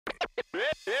Hey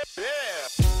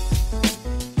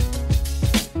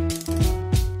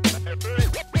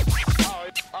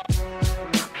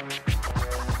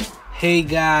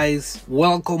guys,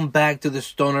 welcome back to the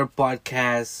Stoner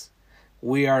Podcast.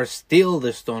 We are still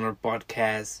the Stoner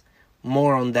Podcast.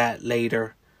 More on that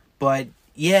later. But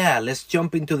yeah, let's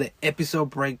jump into the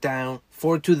episode breakdown.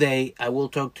 For today, I will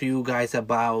talk to you guys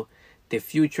about the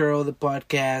future of the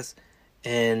podcast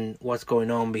and what's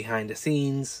going on behind the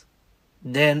scenes.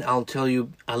 Then I'll tell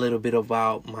you a little bit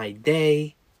about my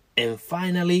day. And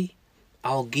finally,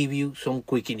 I'll give you some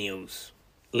quickie news.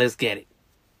 Let's get it.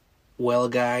 Well,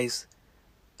 guys,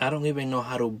 I don't even know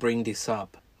how to bring this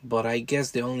up, but I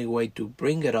guess the only way to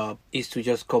bring it up is to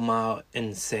just come out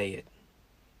and say it.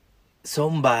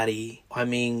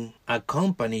 A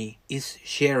company is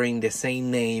sharing the same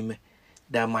name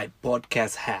that my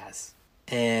podcast has.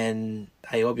 And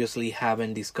I obviously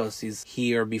haven't discussed this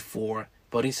here before,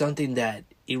 but it's something that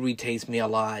irritates me a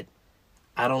lot.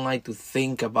 I don't like to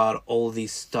think about all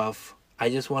this stuff. I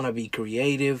just want to be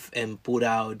creative and put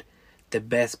out the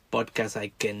best podcast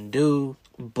I can do,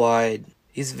 but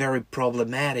it's very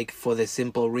problematic for the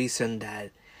simple reason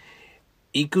that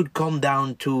it could come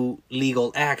down to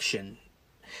legal action.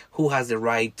 Who has the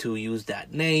right to use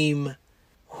that name?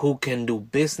 Who can do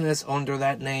business under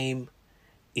that name?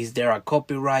 Is there a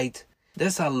copyright?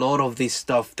 There's a lot of this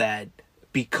stuff that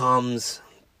becomes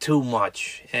too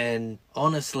much, and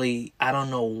honestly, I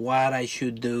don't know what I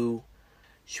should do.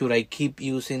 Should I keep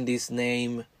using this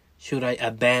name? Should I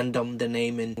abandon the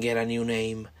name and get a new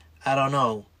name? I don't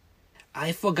know.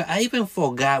 I even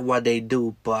forgot what they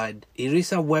do, but it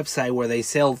is a website where they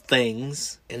sell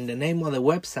things, and the name of the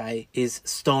website is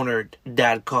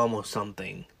stoner.com or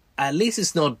something. At least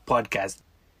it's not podcast.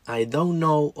 I don't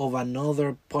know of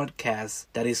another podcast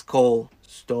that is called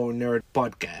Stoner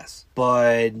Podcast,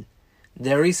 but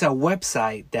there is a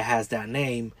website that has that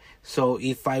name. So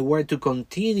if I were to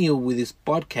continue with this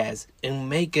podcast and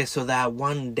make it so that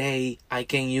one day I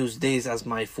can use this as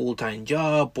my full-time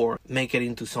job or make it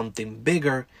into something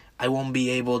bigger, I won't be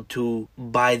able to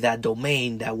buy that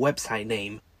domain, that website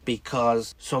name,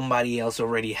 because somebody else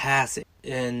already has it.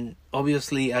 And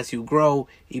obviously as you grow,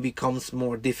 it becomes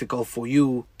more difficult for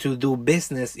you to do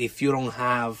business if you don't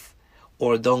have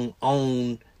or don't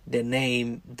own the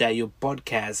name that your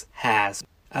podcast has.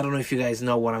 I don't know if you guys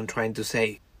know what I'm trying to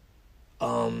say.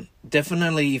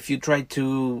 Definitely if you try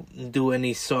to do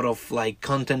any sort of like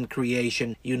content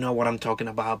creation, you know what I'm talking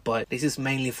about, but this is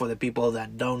mainly for the people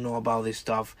that don't know about this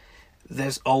stuff.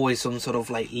 There's always some sort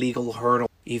of like legal hurdle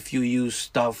if you use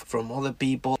stuff from other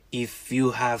people, if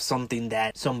you have something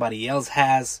that somebody else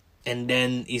has, and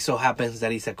then it so happens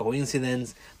that it's a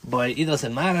coincidence, but it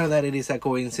doesn't matter that it is a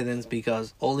coincidence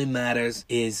because all it matters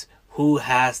is who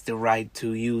has the right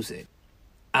to use it.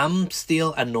 I'm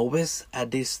still a novice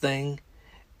at this thing,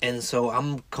 and so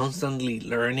I'm constantly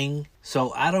learning.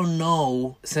 So I don't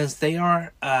know, since they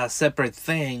are a separate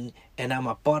thing and I'm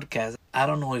a podcast, I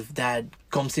don't know if that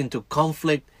comes into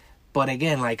conflict. But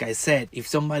again, like I said, if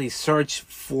somebody search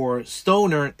for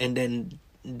Stoner and then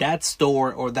that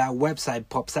store or that website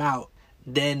pops out,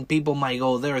 then people might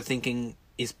go there thinking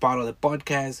it's part of the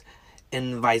podcast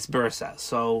and vice versa.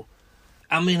 So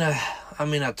I'm in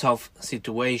a tough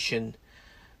situation.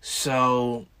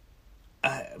 So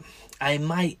I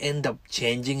might end up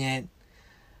changing it.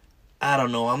 I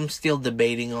don't know. I'm still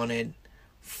debating on it.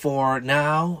 For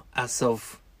now, as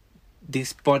of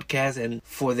this podcast and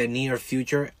for the near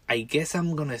future, I guess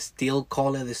I'm gonna still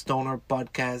call it the Stoner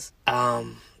Podcast. I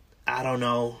don't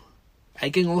know.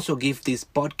 I can also give this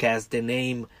podcast the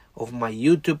name of my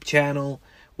YouTube channel,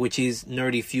 which is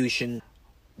Nerdy Fusion.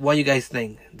 What do you guys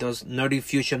think? Does Nerdy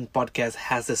Fusion Podcast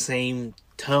has the same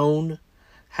tone?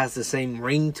 Has the same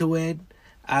ring to it?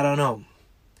 I don't know.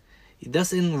 It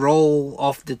doesn't roll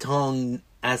off the tongue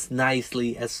as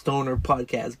nicely as Stoner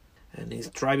Podcast, and it's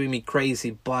driving me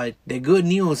crazy. But the good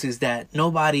news is that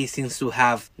nobody seems to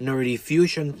have Nerdy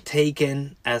Fusion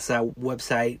taken as a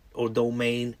website or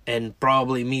domain, and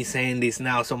probably me saying this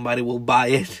now, somebody will buy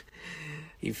it.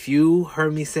 If you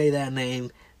heard me say that name,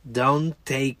 don't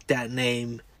take that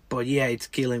name. But yeah, it's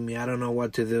killing me. I don't know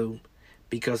what to do,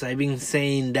 because I've been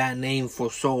saying that name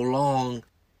for so long.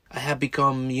 I have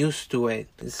become used to it.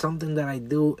 It's something that I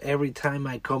do every time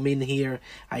I come in here.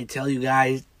 I tell you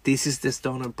guys, this is the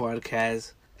Stoner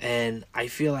Podcast, and I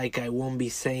feel like I won't be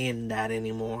saying that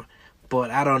anymore.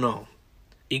 But I don't know.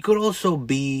 It could also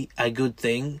be a good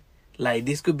thing. Like,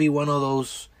 this could be one of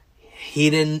those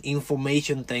hidden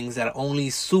information things that only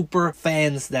super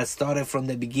fans that started from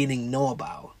the beginning know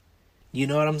about. You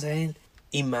know what I'm saying?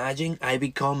 Imagine I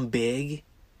become big,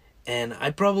 and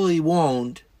I probably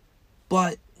won't,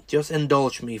 but Just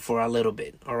indulge me for a little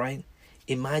bit, alright?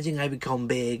 Imagine I become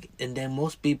big, and then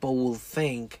most people will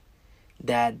think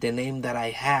that the name that I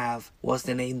have was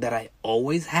the name that I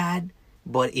always had,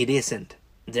 but it isn't.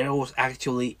 There was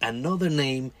actually another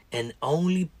name, and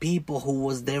only people who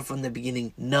was there from the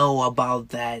beginning know about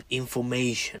that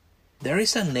information. There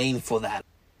is a name for that.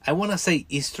 I want to say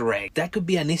Easter egg. That could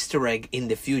be an Easter egg in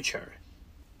the future.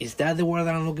 Is that the word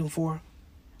that I'm looking for?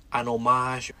 An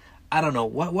homage? I don't know.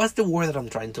 What's the word that I'm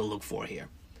trying to look for here?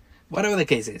 Whatever the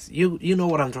case is, you know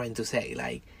what I'm trying to say.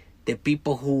 Like, the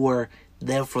people who were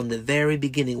there from the very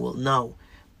beginning will know,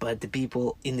 but the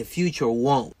people in the future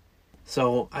won't.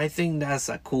 So I think that's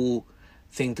a cool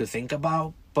thing to think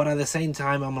about. But at the same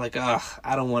time, I'm like,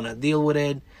 I don't want to deal with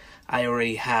it. I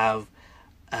already have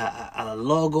a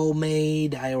logo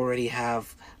made. I already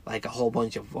have like a whole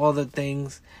bunch of other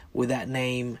things with that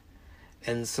name.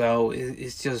 And so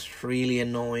it's just really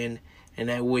annoying. And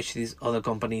I wish this other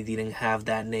company didn't have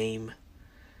that name.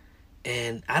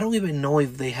 And I don't even know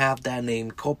if they have that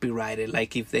name copyrighted.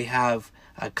 Like if they have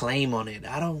a claim on it.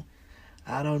 I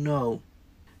don't know.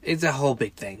 It's a whole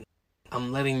big thing.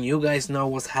 I'm letting you guys know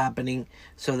what's happening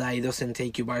so that it doesn't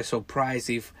take you by surprise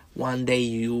if one day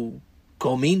you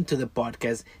come into the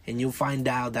podcast and you find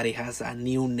out that it has a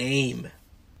new name.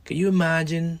 Can you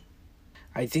imagine?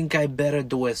 I think I better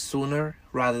do it sooner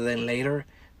rather than later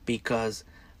because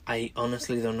I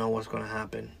honestly don't know what's going to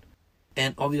happen.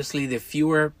 And obviously the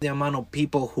fewer the amount of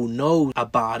people who know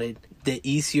about it, the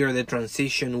easier the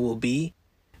transition will be.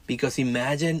 Because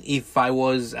imagine if I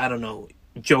was, I don't know,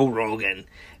 Joe Rogan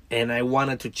and I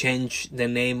wanted to change the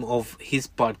name of his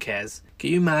podcast.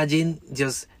 Can you imagine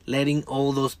just letting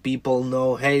all those people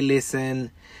know, hey,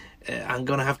 listen, I'm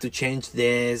going to have to change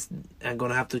this. I'm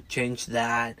going to have to change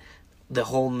that. The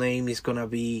whole name is going to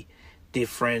be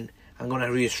different. I'm going to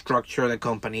restructure the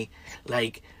company.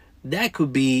 Like, that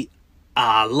could be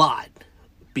a lot.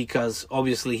 Because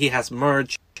obviously he has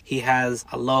merch. He has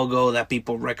a logo that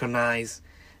people recognize.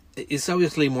 It's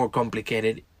obviously more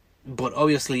complicated. But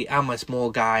obviously I'm a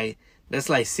small guy. There's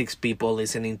like 6 people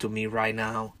listening to me right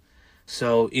now.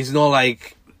 So it's not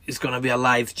like it's going to be a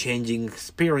life-changing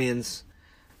experience.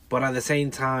 But at the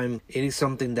same time, it is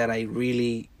something that I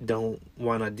really don't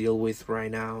want to deal with right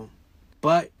now.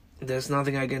 But there's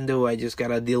nothing I can do. I just got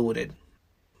to deal with it.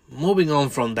 Moving on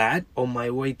from that, on my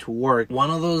way to work,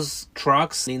 one of those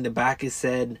trucks in the back is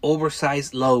said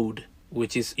oversized load,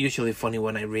 which is usually funny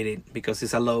when I read it because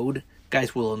it's a load.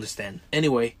 Guys will understand.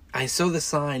 Anyway, I saw the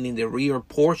sign in the rear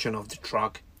portion of the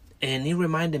truck and it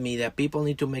reminded me that people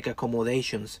need to make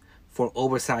accommodations for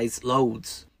oversized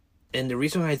loads. And the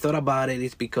reason I thought about it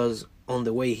is because on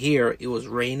the way here it was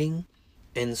raining.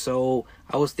 And so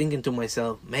I was thinking to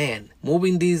myself, man,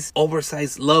 moving this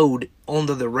oversized load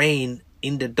under the rain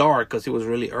in the dark, because it was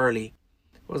really early.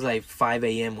 It was like 5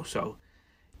 a.m. or so.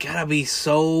 Gotta be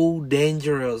so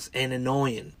dangerous and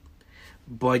annoying.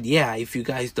 But yeah, if you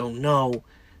guys don't know,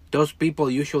 those people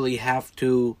usually have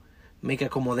to make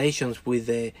accommodations with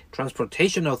the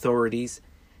transportation authorities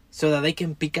so that they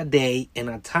can pick a day and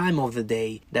a time of the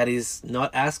day that is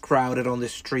not as crowded on the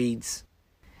streets.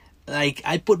 Like,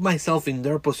 I put myself in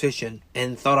their position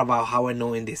and thought about how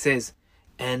annoying this is.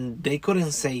 And they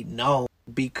couldn't say no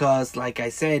because, like I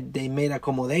said, they made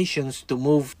accommodations to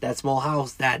move that small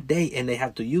house that day and they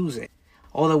have to use it.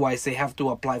 Otherwise, they have to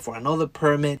apply for another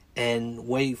permit and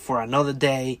wait for another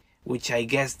day, which I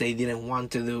guess they didn't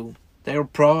want to do. They're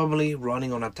probably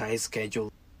running on a tight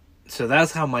schedule. So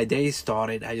that's how my day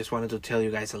started. I just wanted to tell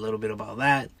you guys a little bit about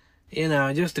that. You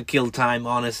know, just to kill time,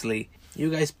 honestly. You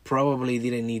guys probably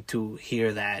didn't need to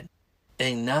hear that.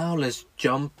 And now let's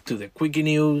jump to the quickie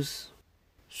news.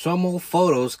 Some old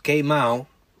photos came out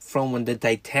from when the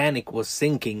Titanic was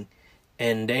sinking,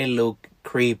 and they look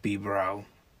creepy, bro.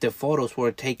 The photos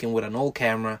were taken with an old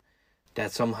camera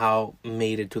that somehow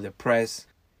made it to the press.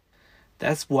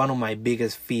 That's one of my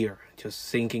biggest fear, just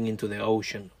sinking into the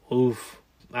ocean. Oof.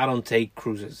 I don't take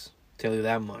cruises, tell you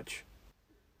that much.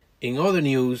 In other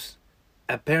news,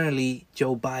 apparently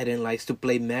Joe Biden likes to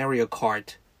play Mario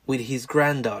Kart with his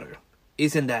granddaughter.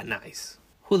 Isn't that nice?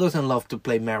 Who doesn't love to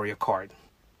play Mario Kart?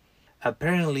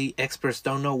 Apparently, experts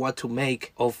don't know what to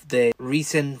make of the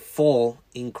recent fall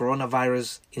in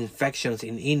coronavirus infections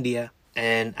in India.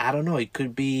 And I don't know, it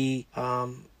could be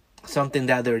something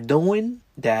that they're doing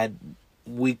that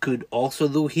we could also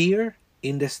do here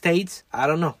in the States. I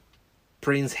don't know.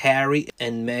 Prince Harry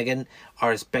and Meghan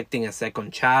are expecting a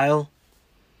second child,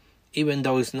 even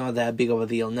though it's not that big of a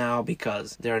deal now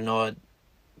because they're not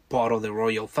part of the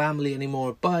royal family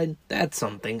anymore, but that's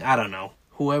something, I don't know.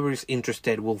 Whoever is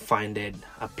interested will find it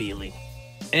appealing.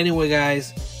 Anyway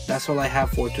guys, that's all I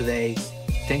have for today.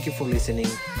 Thank you for listening,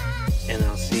 and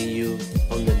I'll see you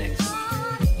on the next one.